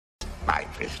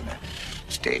prisoner.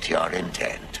 State your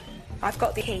intent. I've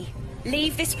got the key.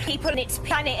 Leave this people and its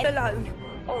planet alone,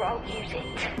 or I'll use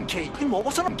it. Key?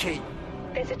 What's on a key?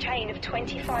 There's a chain of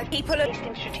 25 people placed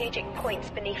in strategic points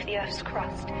beneath the Earth's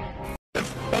crust.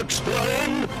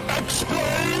 Explain!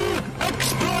 Explain!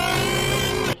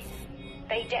 Explain!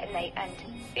 They detonate and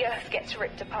the Earth gets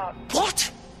ripped apart. What?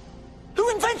 Who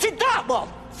invented that?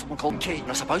 Well, someone called Key,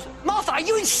 I suppose. Martha, are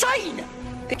you insane?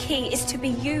 The key is to be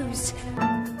used.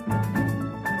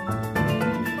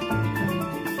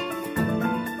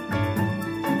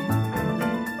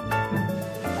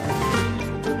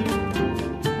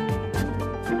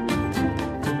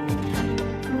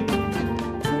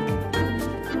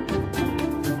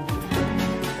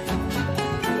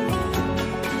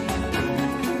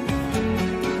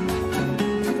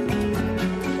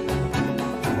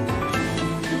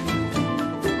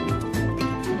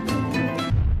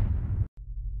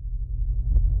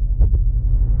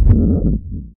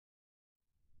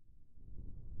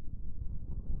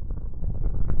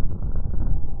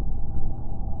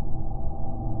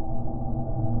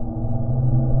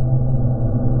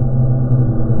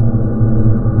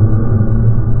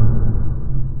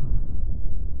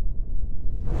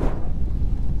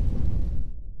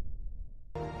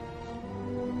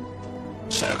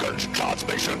 Second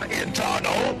transmission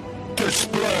internal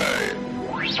display.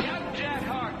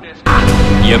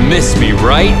 You miss me,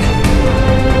 right?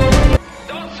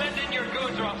 Don't send in your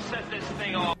goods or I'll set this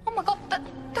thing off. Oh my god,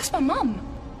 that's my mum.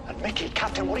 And Mickey,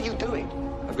 Captain, what are you doing?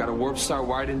 I've got a warp star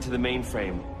wired into the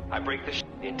mainframe. I break the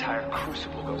entire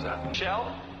crucible goes out.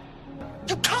 Shell?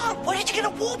 You can't! Where did you get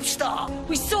a warp star?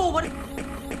 We saw what...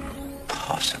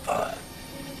 Possible.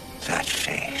 That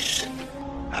face.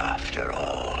 After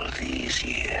all these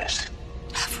years.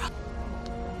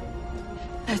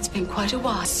 It's been quite a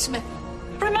while, Smith.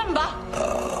 Remember?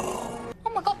 Oh. Oh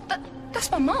my god, that's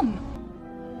my mum.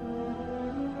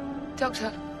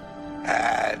 Doctor.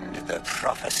 And the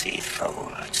prophecy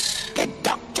folds. The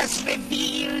doctor's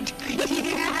revealed.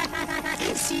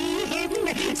 See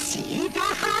him. See the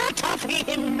heart of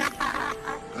him.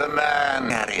 The man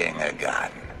carrying a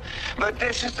gun. But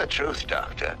this is the truth,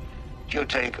 Doctor. You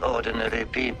take ordinary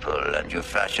people and you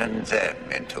fashion them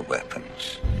into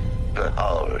weapons.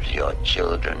 Behold your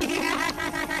children.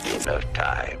 In no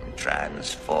time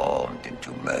transformed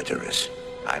into murderers.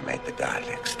 I made the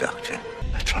Daleks, Doctor.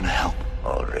 They're trying to help.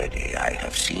 Already I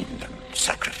have seen them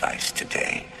sacrificed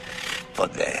today for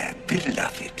their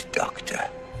beloved Doctor.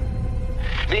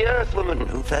 The Earthwoman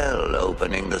who fell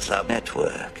opening the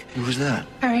sub-network. Who was that?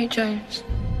 Harriet Jones.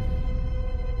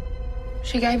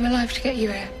 She gave her life to get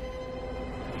you here.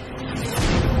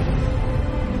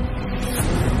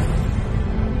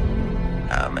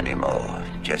 How many more?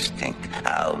 Just think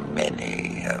how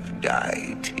many have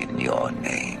died in your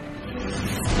name.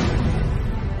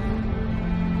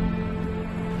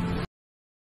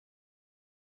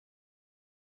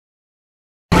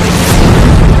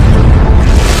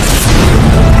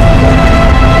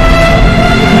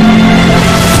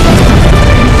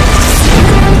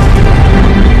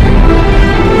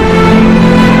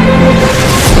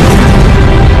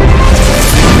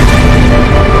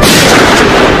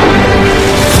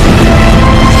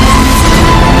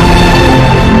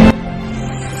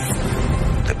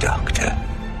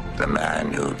 The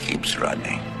man who keeps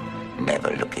running,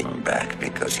 never looking back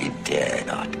because he dare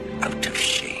not out of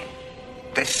shame.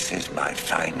 This is my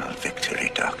final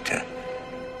victory, Doctor.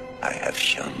 I have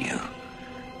shown you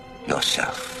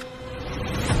yourself.